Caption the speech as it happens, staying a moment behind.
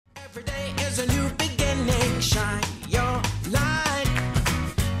Every day is a new beginning. Shine your light.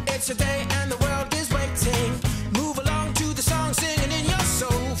 It's a day and the world is waiting. Move along to the song, singing in your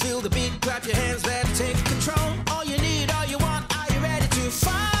soul. Feel the beat, clap your hands, let's take control. All you need, all you want, are you ready to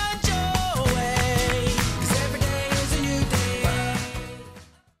find your way? 'Cause every day is a new day.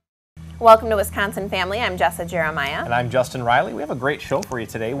 Welcome to Wisconsin Family. I'm Jessa Jeremiah. And I'm Justin Riley. We have a great show for you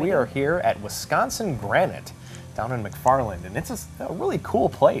today. We are here at Wisconsin Granite down in McFarland, and it's a really cool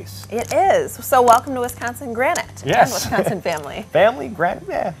place. It is. So welcome to Wisconsin Granite Yes. and Wisconsin Family. Family, Granite,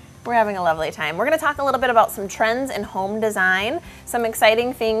 yeah. We're having a lovely time. We're going to talk a little bit about some trends in home design, some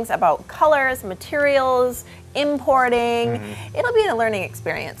exciting things about colors, materials, importing. It'll be a learning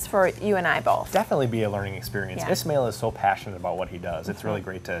experience for you and I both. Definitely be a learning experience. Yeah. Ismail is so passionate about what he does. It's really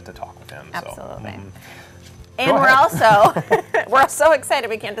great to talk with him. Absolutely. So, And we're also, we're so excited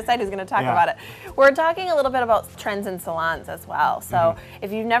we can't decide who's going to talk about it. We're talking a little bit about trends in salons as well. So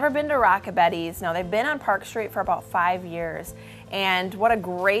if you've never been to Rockabetty's, no, they've been on Park Street for about 5 years. And what a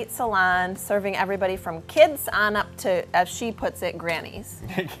great salon, serving everybody from kids on up to, as she puts it, grannies.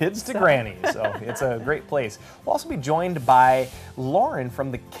 Kids to grannies. So it's a great place. We'll also be joined by Lauren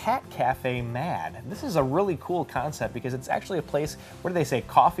from the Cat Cafe Mad. This is a really cool concept because it's actually a place, what do they say,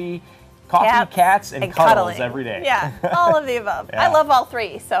 coffee, cats, and cuddles cuddling every day. Yeah, all of the above. Yeah. I love all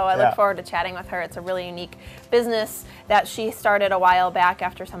three, so I look Yeah. forward to chatting with her. It's a really unique business that she started a while back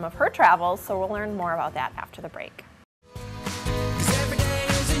after some of her travels, so we'll learn more about that after the break. 'Cause every day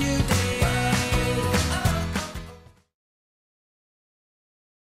is a new day.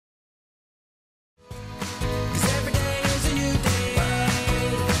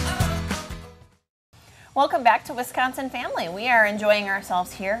 Welcome back to Wisconsin Family. We are enjoying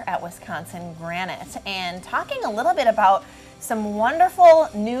ourselves here at Wisconsin Granite and talking a little bit about some wonderful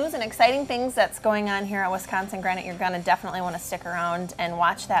news and exciting things that's going on here at Wisconsin Granite. You're going to definitely want to stick around and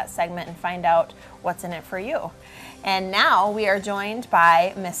watch that segment and find out what's in it for you. And now we are joined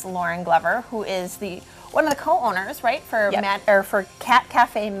by Miss Lauren Glover, who is one of the co-owners, right, for for Cat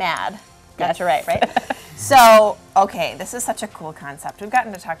Cafe Mad. Got you right? So, okay, this is such a cool concept. We've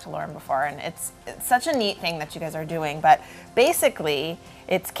gotten to talk to Lauren before, and it's such a neat thing that you guys are doing, but basically,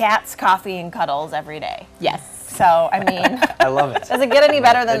 it's cats, coffee, and cuddles every day. Yes. So, I mean, I love it. does it get any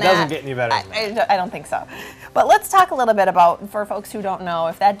better than It that? doesn't get any better than that. I don't think so. But let's talk a little bit about, for folks who don't know,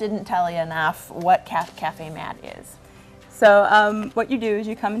 if that didn't tell you enough, what Cat Cafe Mad is. So what you do is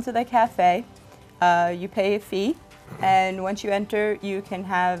you come into the cafe, you pay a fee, and once you enter, you can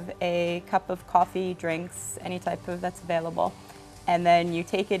have a cup of coffee, drinks, any type of that's available. And then you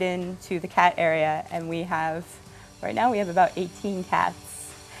take it into the cat area, and right now we have about 18 cats.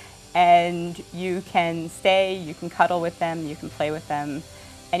 And you can stay, you can cuddle with them, you can play with them,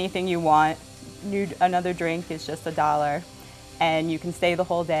 anything you want. Another drink is just $1, and you can stay the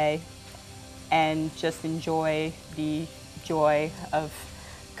whole day and just enjoy the joy of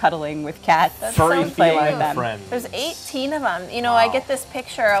cuddling with cats. Furry so feline cute. friends. There's 18 of them. You know, I get this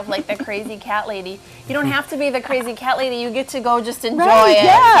picture of like the crazy cat lady. You don't have to be the crazy cat lady. You get to go just enjoy it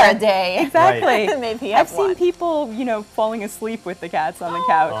for a day. Exactly. Maybe I've seen people, falling asleep with the cats on the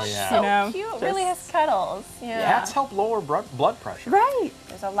couch. Oh, yeah. So cute. It really has cuddles. Yeah. Cats help lower blood pressure. Right.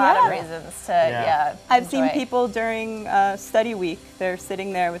 There's a lot of reasons to, I've seen enjoy. people during study week, they're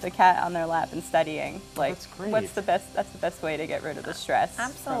sitting there with a cat on their lap and studying. Like, That's great. that's the best way to get rid of the stress.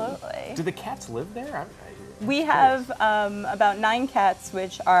 Absolutely. Do the cats live there? We have about 9 cats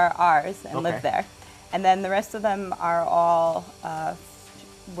which are ours and live there. And then the rest of them are all,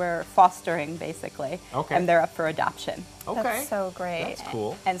 we're fostering basically. Okay. And they're up for adoption. Okay. That's so great. That's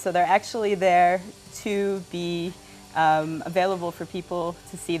cool. And so they're actually there to be available for people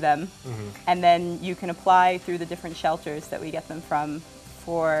to see them. And then you can apply through the different shelters that we get them from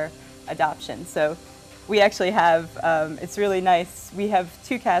for adoption. So we actually have, it's really nice, we have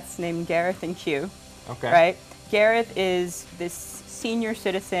 2 cats named Gareth and Q. Okay. Right? Gareth is this senior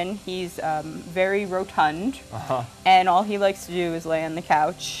citizen. He's very rotund, and all he likes to do is lay on the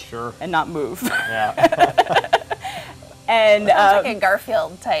couch and not move. Yeah. And Sounds like a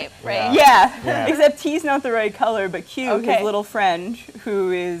Garfield type, right? Yeah, except he's not the right color, but Q, his little friend,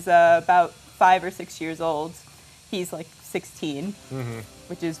 who is about 5 or 6 years old, he's like 16,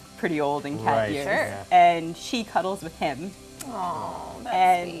 which is pretty old in cat years. Sure. And she cuddles with him. Oh, that's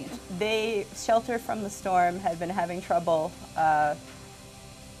And sweet. they, Shelter from the Storm, had been having trouble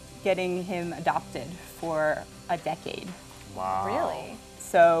getting him adopted for a decade. Wow. Really?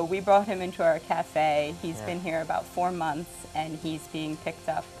 So we brought him into our cafe. He's been here about 4 months, and he's being picked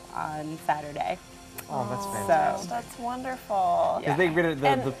up on Saturday. Oh, that's fantastic. That's wonderful. Because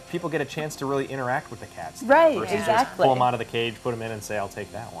the people get a chance to really interact with the cats. Right, versus just exactly. pull them out of the cage, put them in, and say, "I'll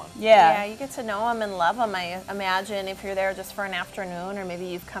take that one." Yeah, you get to know them and love them. I imagine if you're there just for an afternoon, or maybe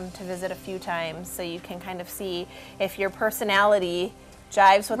you've come to visit a few times, so you can kind of see if your personality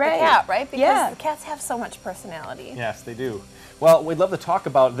jives with the cat, right? Because the cats have so much personality. Yes, they do. Well, we'd love to talk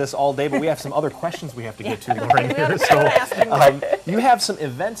about this all day, but we have some other questions we have to get to, Lauren, here. So, you have some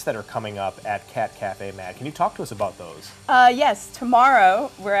events that are coming up at Cat Cafe Mad. Can you talk to us about those? Yes,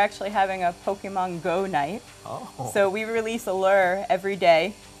 tomorrow we're actually having a Pokemon Go night. Oh. So we release a lure every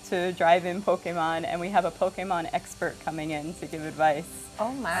day to drive in Pokemon, and we have a Pokemon expert coming in to give advice.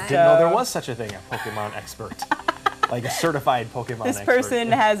 Oh my. I didn't know there was such a thing, a Pokemon expert. Like a certified Pokemon This expert.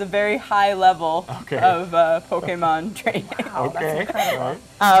 person has a very high level of Pokemon training. Okay.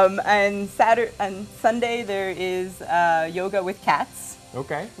 And Sunday there is yoga with cats,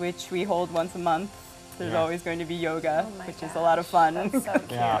 Okay. which we hold once a month. There's Yeah. always going to be yoga, Oh my which is a lot of fun. That's so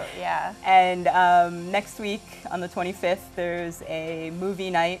cute. Yeah. And next week on the 25th, there's a movie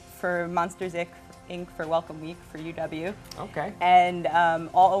night for Monsters Inc. for Welcome Week for UW. Okay. And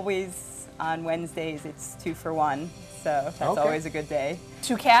always on Wednesdays, it's 2 for 1. So that's Okay. always a good day.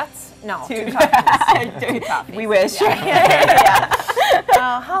 2 cats? No, 2 Two coffees. We wish. Oh,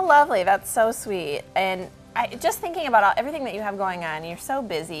 how lovely. That's so sweet. And just thinking about everything that you have going on, you're so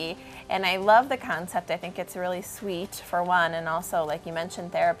busy, and I love the concept. I think it's really sweet, for one, and also, like you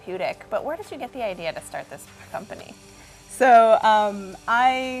mentioned, therapeutic. But where did you get the idea to start this company? So I'm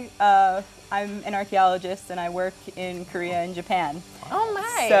an archaeologist, and I work in Korea and Japan. Oh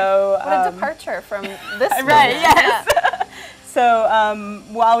my! So, what a departure from this. Right, business. yes. So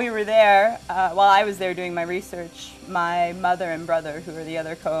while we were there, while I was there doing my research, my mother and brother, who are the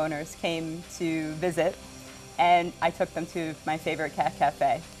other co-owners, came to visit, and I took them to my favorite cat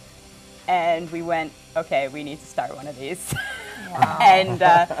cafe. And we went, okay, we need to start one of these. Wow. And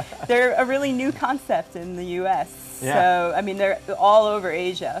they're a really new concept in the U.S. Yeah. So, I mean, they're all over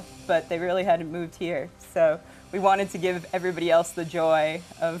Asia, but they really hadn't moved here. So we wanted to give everybody else the joy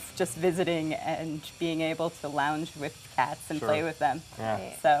of just visiting and being able to lounge with cats and play with them. Yeah.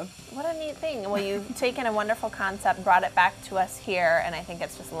 So What a neat thing. Well, you've taken a wonderful concept, brought it back to us here, and I think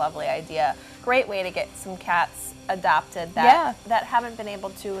it's just a lovely idea. Great way to get some cats adopted that haven't been able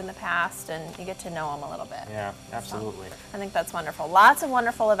to in the past, and you get to know them a little bit. Yeah, absolutely. So, I think that's wonderful. Lots of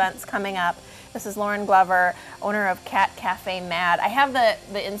wonderful events coming up. This is Lauren Glover, owner of Cat Cafe Mad. I have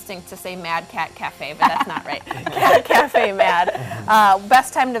the instinct to say Mad Cat Cafe, but that's not right. Cat Cafe Mad.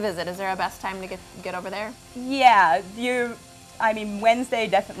 Best time to visit. Is there a best time to get over there? yeah, Wednesday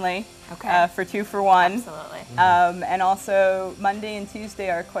definitely. Okay. For 2 for 1. Absolutely. And also Monday and Tuesday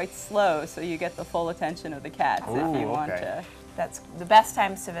are quite slow, so you get the full attention of the cats if you want to. That's the best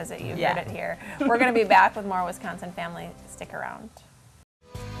times to visit. You Yeah. heard it here. We're going to be back with more Wisconsin Family. Stick around.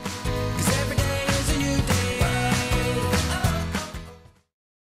 'Cause every day is a new day.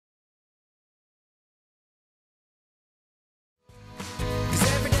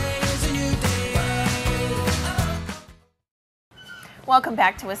 Welcome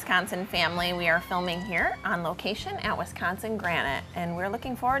back to Wisconsin Family. We are filming here on location at Wisconsin Granite, and we're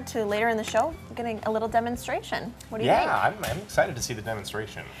looking forward to later in the show getting a little demonstration. What do you think? Yeah, I'm excited to see the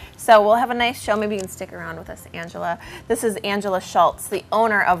demonstration. So we'll have a nice show. Maybe you can stick around with us, Angela. This is Angela Schultz, the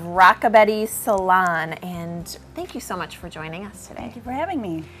owner of Rockabetty Salon, and thank you so much for joining us today. Thank you for having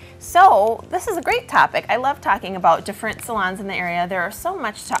me. So this is a great topic. I love talking about different salons in the area. There are so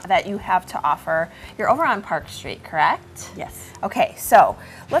much that you have to offer. You're over on Park Street, correct? Yes. Okay, so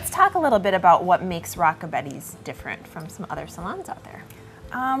let's talk a little bit about what makes Rockabetty's different from some other salons out there.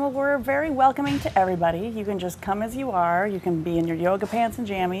 Well, we're very welcoming to everybody. You can just come as you are. You can be in your yoga pants and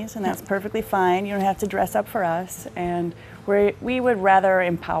jammies, and that's perfectly fine. You don't have to dress up for us. And we would rather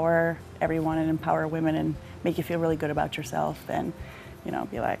empower everyone and empower women and make you feel really good about yourself than, you know,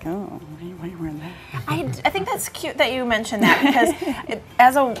 be like, oh, why are you wearing that? I think that's cute that you mentioned that, because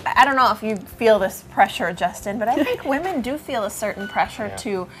I don't know if you feel this pressure, Justin, but I think women do feel a certain pressure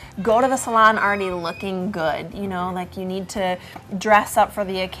to go to the salon already looking good. You know, like you need to dress up for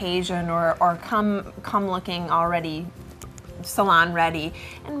the occasion or come looking already salon ready.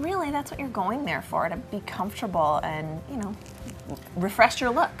 And really, that's what you're going there for, to be comfortable and, you know, refresh your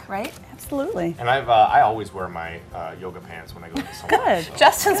look, right? Absolutely. And I always wear my yoga pants when I go to the salon. Good. So.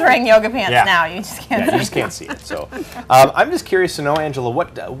 Justin's wearing yoga pants now. You just can't. Yeah, you just can't see it. So, I'm just curious to know, Angela,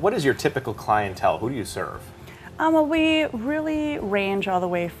 what is your typical clientele? Who do you serve? Well, we really range all the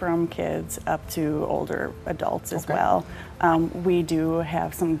way from kids up to older adults as well. We do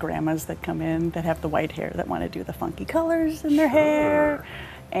have some grandmas that come in that have the white hair that want to do the funky colors in their hair.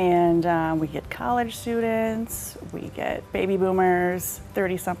 And we get college students, we get baby boomers,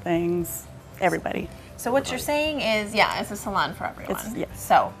 30-somethings, everybody. So what you're saying is, yeah, it's a salon for everyone. Yes.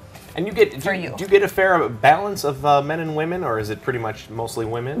 So, And you get For do you. you get a fair balance of men and women, or is it pretty much mostly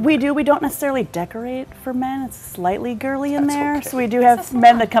women? We do. We don't necessarily decorate for men. It's slightly girly in That's there. okay. So we do have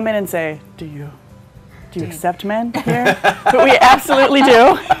men that come in and say, do you accept men here? But we absolutely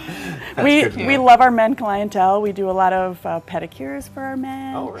do. good to We know. love our men clientele. We do a lot of pedicures for our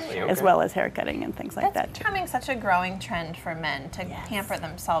men, Oh, really? as Okay. well as haircutting and things like that's that too. becoming such a growing trend for men to pamper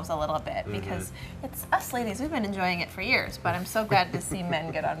themselves a little bit Mm-hmm. because it's us ladies, we've been enjoying it for years, but I'm so glad to see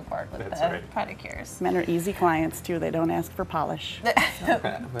men get on board with That's the right. pedicures. Men are easy clients too. They don't ask for polish.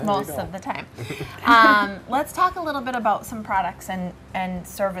 Most of the time. Let's talk a little bit about some products and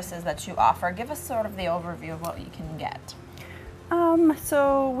services that you offer. Give us sort of the overview of what you can get.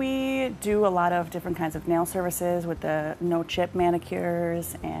 So we do a lot of different kinds of nail services with the no-chip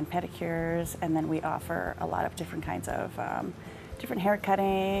manicures and pedicures, and then we offer a lot of different kinds of different hair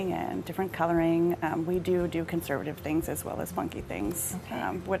cutting and different coloring. We do conservative things as well as funky things,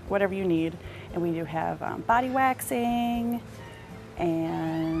 whatever you need. And we do have body waxing,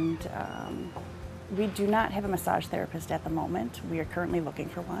 and we do not have a massage therapist at the moment. We are currently looking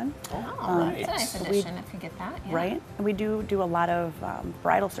for one. Oh, it's a nice addition if you get that. Yeah. Right, and we do a lot of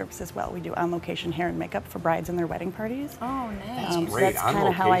bridal service as well. We do on-location hair and makeup for brides and their wedding parties. Oh, nice. So Great, that's on kind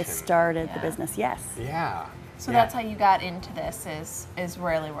of how I location. started the Yeah. business. Yes. Yeah. So Yeah. that's how you got into this is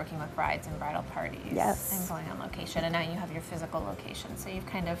really working with brides and bridal parties Yes. and going on location. And now you have your physical location. So you've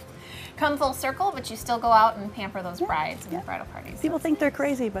kind of come full circle, but you still go out and pamper those brides and bridal parties. People think they're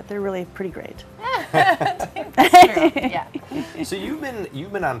crazy, but they're really pretty great. That's true. Yeah. So you've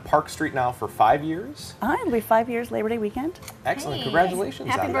been on Park Street now for 5 years. It'll be 5 years Labor Day weekend. Excellent. Hey, Congratulations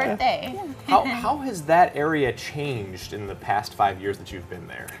Happy on that. birthday. How has that area changed in the past 5 years that you've been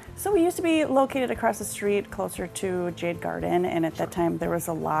there? So we used to be located across the street closer to Jade Garden, and at that time there was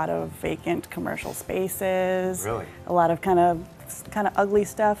a lot of vacant commercial spaces. Really? A lot of kind of ugly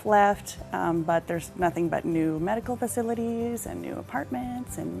stuff left, but there's nothing but new medical facilities and new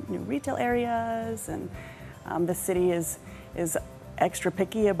apartments and new retail areas, and the city is extra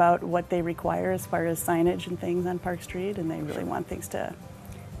picky about what they require as far as signage and things on Park Street, and they really want things to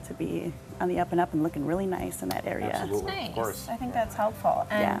be on the up and up and looking really nice in that area. Absolutely. Nice. Of course. I think that's helpful.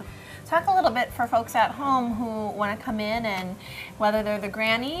 And Yeah. talk a little bit for folks at home who want to come in and whether they're the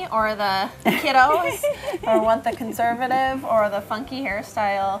granny or the kiddos or want the conservative or the funky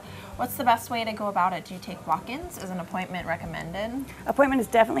hairstyle, what's the best way to go about it? Do you take walk-ins? Is an appointment recommended? Appointment is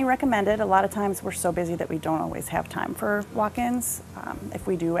definitely recommended. A lot of times we're so busy that we don't always have time for walk-ins. If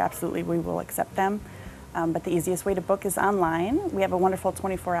we do, absolutely we will accept them. But the easiest way to book is online. We have a wonderful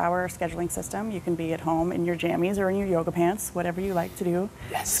 24-hour scheduling system. You can be at home in your jammies or in your yoga pants, whatever you like to do.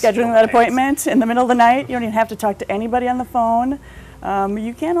 Yes, Scheduling yoga that pants. appointment in the middle of the night. You don't even have to talk to anybody on the phone.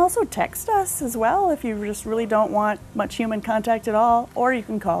 You can also text us as well if you just really don't want much human contact at all, or you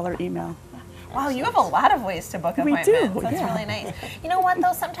can call or email. Wow, you have a lot of ways to book We appointments. do, That's yeah. really nice. You know what,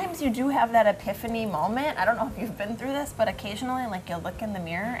 though? Sometimes you do have that epiphany moment. I don't know if you've been through this, but occasionally, like, you'll look in the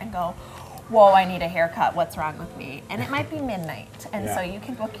mirror and go, whoa, I need a haircut. What's wrong with me? And it might be midnight. And so you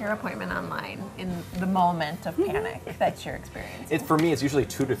can book your appointment online in the moment of panic that you're experiencing. For me, it's usually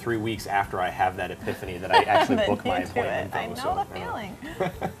 2 to 3 weeks after I have that epiphany that I actually Then book my you do appointment. it. I though, know so, the feeling.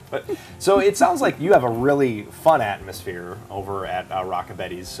 So it sounds like you have a really fun atmosphere over at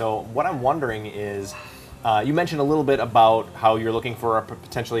Rockabetty's. So what I'm wondering is, you mentioned a little bit about how you're looking for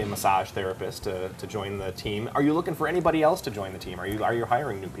potentially a massage therapist to join the team. Are you looking for anybody else to join the team? Are you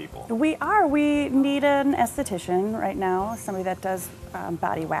hiring new people? We are. We need an esthetician right now. Somebody that does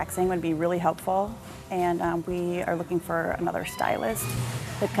body waxing would be really helpful. And we are looking for another stylist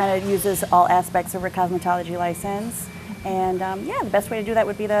that kind of uses all aspects of her cosmetology license. And yeah, the best way to do that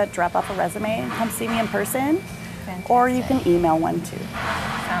would be to drop off a resume and come see me in person. Or you can email one too.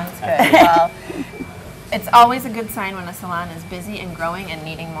 Sounds good. Well, it's always a good sign when a salon is busy and growing and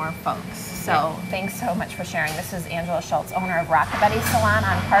needing more folks. So thanks so much for sharing. This is Angela Schultz, owner of Rockabetty Salon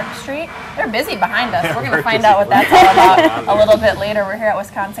on Park Street. They're busy behind us. We're going to find out what that's all about a little bit later. We're here at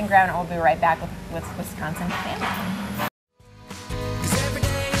Wisconsin Ground, and we'll be right back with Wisconsin Family. 'Cause every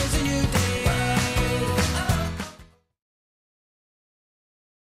day is a new day.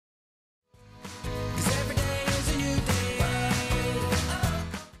 'Cause every day is a new day.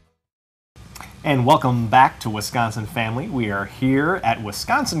 And welcome back to Wisconsin Family. We are here at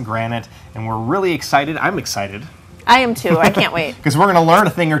Wisconsin Granite, and we're really excited. I'm excited I am too. I can't wait. because we're going to learn a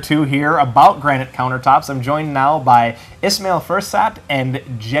thing or two here about granite countertops. I'm joined now by Ismail Fursat and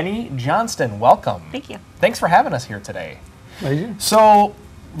Jenny Johnston. Welcome. Thank you. Thanks for having us here today. Pleasure. So,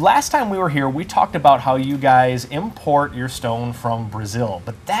 last time we were here, we talked about how you guys import your stone from Brazil,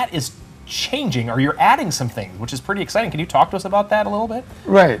 but that is changing, or you're adding some things, which is pretty exciting. Can you talk to us about that a little bit?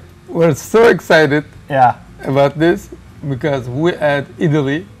 Right. We're so excited Yeah. about this because we add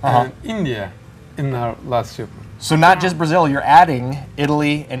Italy and India in our last shipment. So not just Brazil, you're adding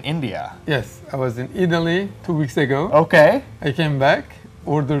Italy and India. Yes, I was in Italy 2 weeks ago. Okay. I came back,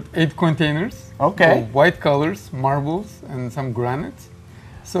 ordered 8 containers. Okay. Of white colors, marbles, and some granites.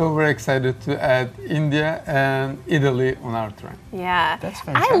 So we're excited to add India and Italy on our train. Yeah. That's I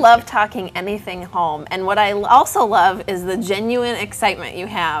fantastic. love talking anything home. And what I also love is the genuine excitement you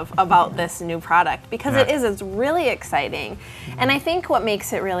have about this new product, because it's really exciting. And I think what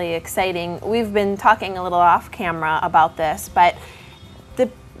makes it really exciting, we've been talking a little off camera about this, but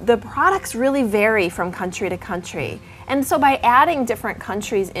the products really vary from country to country. And so by adding different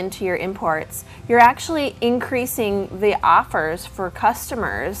countries into your imports, you're actually increasing the offers for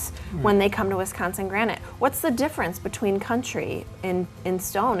customers when they come to Wisconsin Granite. What's the difference between country in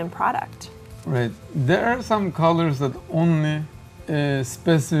stone and product? Right. There are some colors that only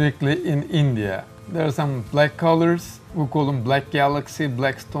specifically in India. There are some black colors. We call them black galaxy.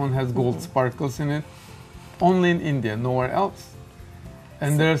 Black stone has gold sparkles in it. Only in India, nowhere else.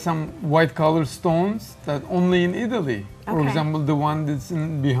 And there are some white color stones that only in Italy. For Okay. example, the one that's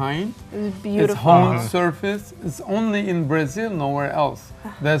in behind. It's It's beautiful. honed surface. It's only in Brazil, nowhere else.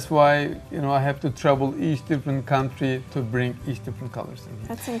 That's why I have to travel each different country to bring each different colors in here.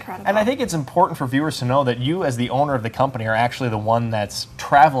 That's incredible. And I think it's important for viewers to know that you, as the owner of the company, are actually the one that's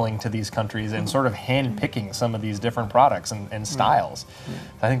traveling to these countries and sort of hand-picking some of these different products and styles.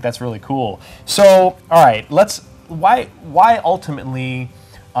 I think that's really cool. So, all right, why ultimately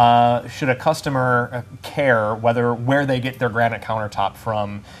should a customer care where they get their granite countertop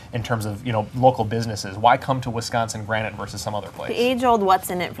from in terms of local businesses? Why come to Wisconsin Granite versus some other place? the age-old what's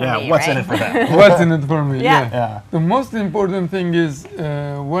in it for me, what's right? in it for them? What's in it for me? Yeah. Yeah. The most important thing is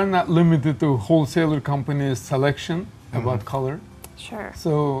we're not limited to wholesaler companies' selection about color. Sure.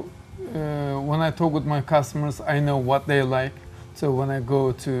 So when I talk with my customers, I know what they like. So when I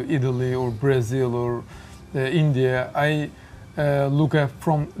go to Italy or Brazil or India, I look at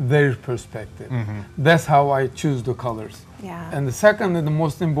from their perspective. That's how I choose the colors. Yeah. And the second and the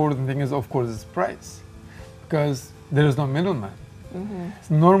most important thing is, of course, is price, because there is no middleman.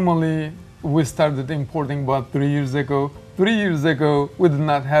 So normally, we started importing about 3 years ago. 3 years ago, we did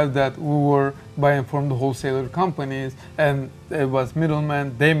not have that. We were buying from the wholesaler companies, and it was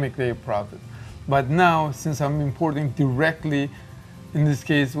middlemen. They make their profit. But now, since I'm importing directly, in this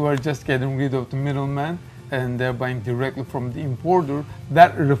case, we're just getting rid of the middleman, and they're buying directly from the importer.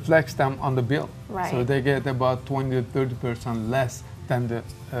 That reflects them on the bill. Right. So they get about 20 to 30% less than the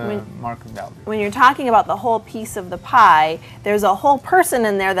market value. When you're talking about the whole piece of the pie, there's a whole person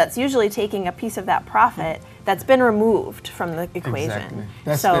in there that's usually taking a piece of that profit that's been removed from the equation. Exactly.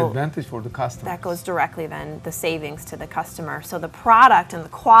 That's the So advantage for the customer. that goes directly then the savings to the customer. So the product and the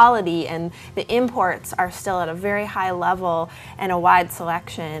quality and the imports are still at a very high level and a wide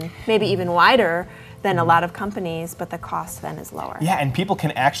selection, maybe even wider than a lot of companies, but the cost then is lower. Yeah, and people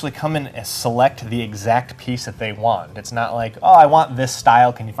can actually come in and select the exact piece that they want. It's not like, oh, I want this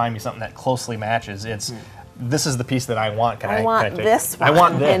style. Can you find me something that closely matches? It's this is the piece that I want. I want take this it? one I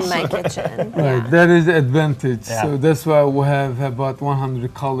want this. in my kitchen. Right, Yeah. that is the advantage. Yeah. So that's why we have about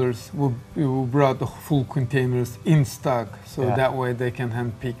 100 colors. We brought the full containers in stock, so Yeah. that way they can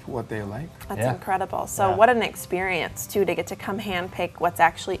handpick what they like. That's Yeah. incredible. So Yeah. what an experience too to get to come hand pick what's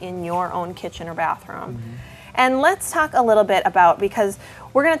actually in your own kitchen or bathroom. And let's talk a little bit about, because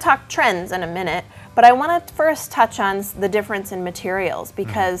we're going to talk trends in a minute, but I want to first touch on the difference in materials,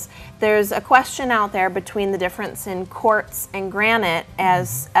 because there's a question out there between the difference in quartz and granite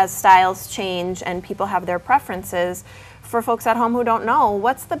as styles change and people have their preferences. For folks at home who don't know,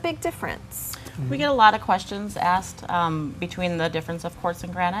 what's the big difference? We get a lot of questions asked between the difference of quartz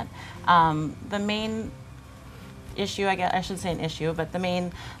and granite. The main issue, I guess I should say an issue, but the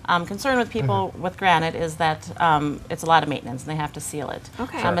main concern with people with granite is that it's a lot of maintenance and they have to seal it.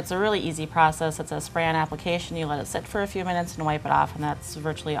 Okay. It's a really easy process. It's a spray-on application. You let it sit for a few minutes and wipe it off, and that's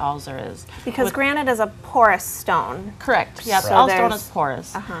virtually all there is. Because granite is a porous stone. Correct. Yeah, So all stone there's- is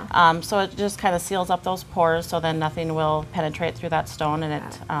porous. So it just kind of seals up those pores, so then nothing will penetrate through that stone, and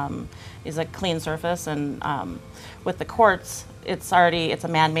it is a clean surface. And with the quartz, it's a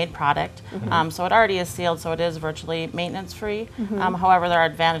man-made product, so it already is sealed, so it is virtually maintenance-free. However, there are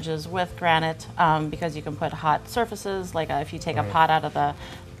advantages with granite because you can put hot surfaces, like if you take a pot out of the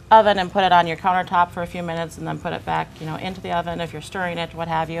oven and put it on your countertop for a few minutes and then put it back, into the oven if you're stirring it, what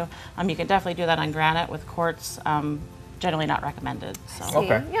have you. You can definitely do that on granite. With quartz, generally not recommended. So. See?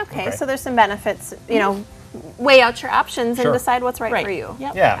 Okay. Yeah, okay. Okay. So there's some benefits, you know, weigh out your options and Sure. decide what's right, Right. for you.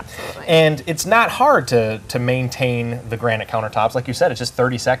 Yep. Yeah, Absolutely. and it's not hard to maintain the granite countertops. Like you said, it's just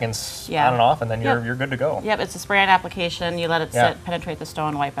 30 seconds Yeah. on and off, and then Yep. you're good to go. Yep, it's a spray-on application. You let it Yeah. sit, penetrate the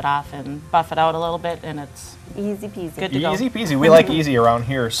stone, wipe it off, and buff it out a little bit, and it's Easy peasy. good to go. Easy peasy. We like easy around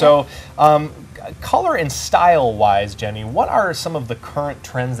here. So, color and style wise, Jenny, what are some of the current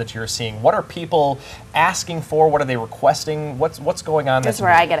trends that you're seeing? What are people asking for? What are they requesting? What's going on? This is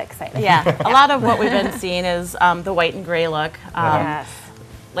where I get excited. Yeah, a lot of what we've been seeing is the white and gray look. Yes.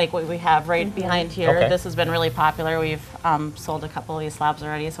 Like what we have right behind here. Okay. This has been really popular. We've sold a couple of these slabs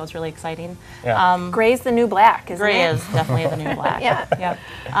already, so it's really exciting. Yeah. Gray's the new black, isn't Gray it? is definitely the new black. Yeah. Yep.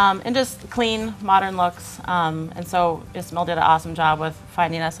 And just clean, modern looks. And so Ismail did an awesome job with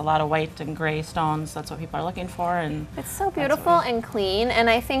finding us a lot of white and gray stones. That's what people are looking for. And It's so beautiful and clean, and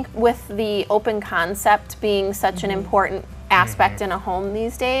I think with the open concept being such an important aspect in a home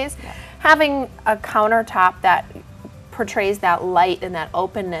these days, having a countertop that portrays that light and that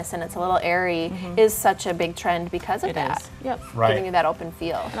openness and it's a little airy is such a big trend because of it that. is. Yep. Right. Giving you that open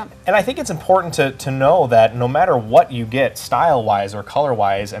feel. And I think it's important to know that no matter what you get, style-wise or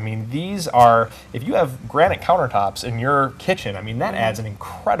color-wise, I mean, these are, if you have granite countertops in your kitchen, I mean, that adds an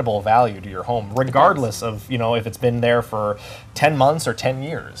incredible value to your home, regardless of, you know, if it's been there for 10 months or 10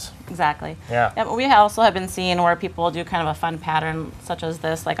 years. Exactly. Yeah. But we also have been seeing where people do kind of a fun pattern such as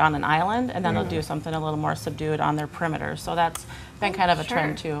this, like on an island, and then they'll do something a little more subdued on their perimeter. So that's been kind of a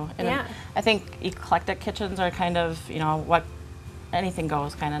trend too. And Yeah. I think eclectic kitchens are kind of, you know, what anything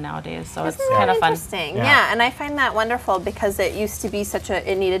goes kind of nowadays. So it's Isn't kind that of fun. interesting? Yeah. Yeah. And I find that wonderful because it used to be such a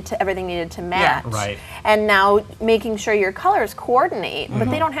everything needed to match. Right. And now making sure your colors coordinate, but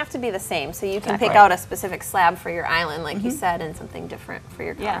they don't have to be the same. So you can pick Right. out a specific slab for your island, like you said, and something different for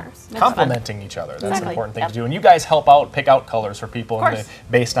your Yeah. colors. It's fun. Complementing each other. That's an Exactly. important thing Yep. to do. And you guys help out, pick out colors for people Of course.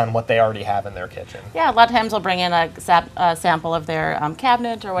 based on what they already have in their kitchen. Yeah, a lot of times they'll bring in a sample of their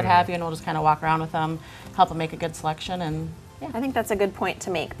cabinet or what have you, and we'll just kind of walk around with them, help them make a good selection, and I think that's a good point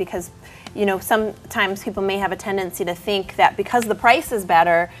to make because, you know, sometimes people may have a tendency to think that because the price is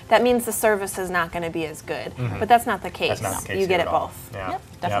better, that means the service is not going to be as good. But that's not the case. That's not the case You get here it at all. both. Yeah. Yep,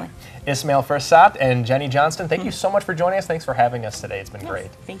 definitely. Yeah. Ismail Farsat and Jenny Johnston, thank you so much for joining us. Thanks for having us today. It's been great.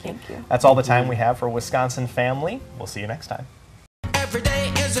 thank you. That's all the time we have for Wisconsin Family. We'll see you next time. Every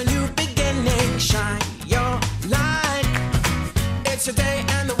day is a new beginning. Shine your light. It's a day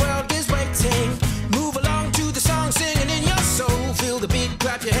and the world is waiting.